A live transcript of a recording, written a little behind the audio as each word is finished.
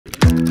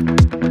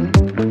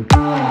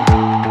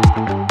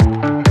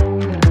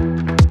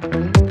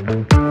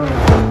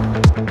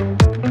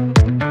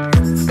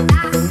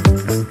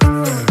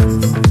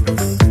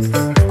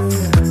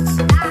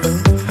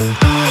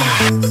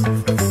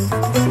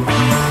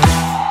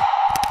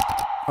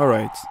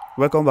Alright,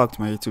 welcome back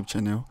to my YouTube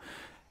channel.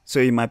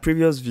 So in my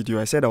previous video,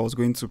 I said I was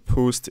going to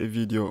post a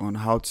video on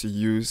how to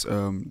use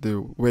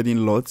the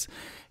wedding LUTs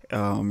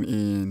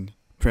in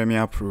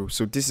Premiere Pro.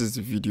 So this is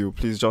the video.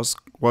 Please just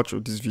watch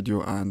this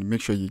video and make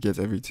sure you get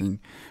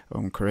everything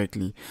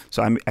correctly.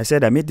 So I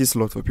said I made this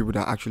LUT for people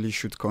that actually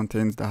shoot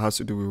content that has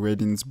to do with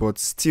weddings, but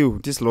still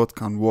this LUT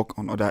can work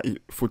on other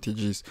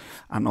footages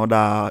and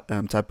other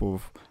type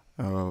of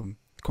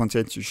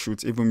content you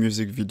shoot, even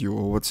music video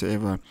or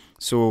whatsoever.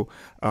 So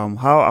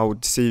how I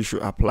would say you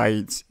should apply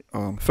it,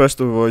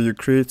 first of all, you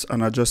create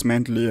an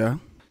adjustment layer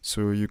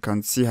so you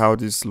can see how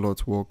this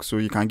LUT works. So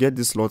you can get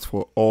this LUT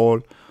for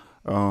all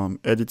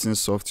editing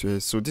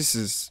software. So this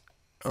is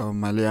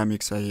my layer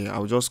mixer here.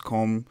 I'll just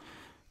come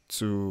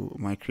to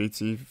my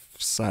creative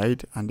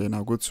side and then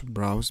I'll go to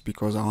browse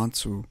because I want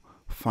to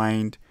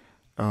find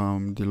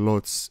the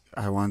LUTs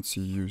I want to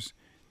use.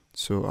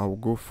 So I'll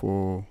go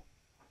for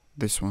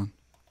this one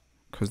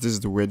because this is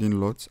the wedding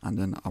LUT, and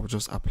then I'll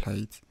just apply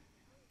it.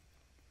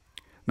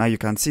 Now you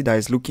can see that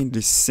it's looking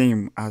the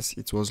same as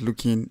it was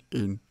looking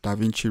in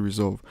DaVinci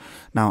Resolve.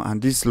 Now,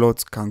 and this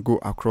LUT can go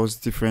across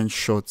different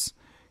shots.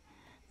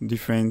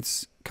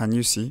 Can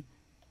you see?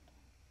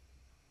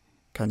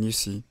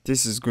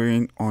 This is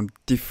going on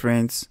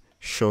different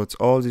shots.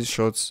 All these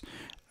shots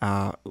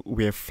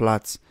were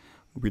flat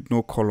with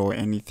no color or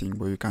anything,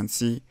 but you can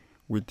see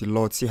with the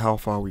LUT, see how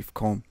far we've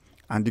come.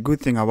 And the good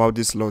thing about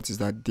this LUT is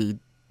that the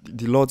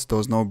LUT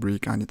does not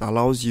break, and it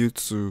allows you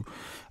to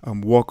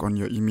work on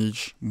your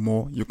image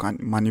more. You can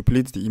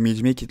manipulate the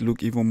image, make it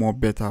look even more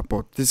better,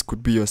 but this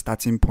could be your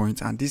starting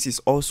point, and this is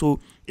also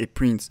a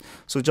print.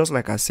 So just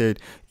like I said,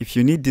 if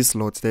you need this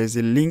LUT, there's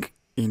a link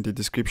in the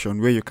description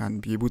where you can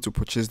be able to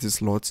purchase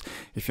this LUT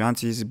if you want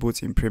to use it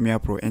both in Premiere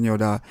Pro, any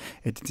other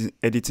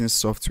editing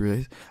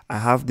software. I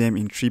have them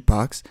in 3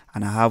 packs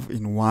and I have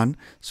in 1,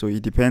 so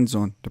it depends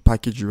on the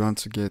package you want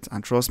to get.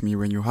 And trust me,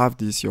 when you have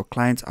this, your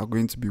clients are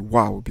going to be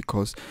wowed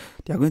because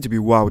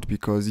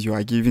you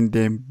are giving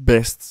them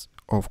best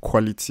of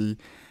quality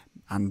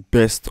and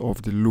best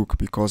of the look,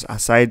 because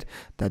aside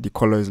that the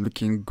color is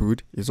looking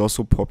good, it's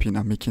also popping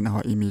and making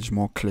our image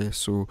more clear.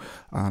 So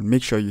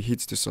make sure you hit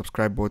the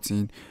subscribe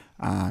button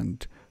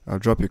and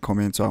drop a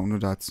comment so I'll know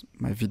that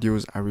my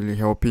videos are really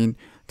helping.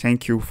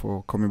 Thank you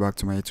for coming back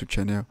to my YouTube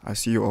channel. I'll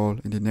see you all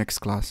in the next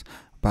class.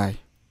 Bye.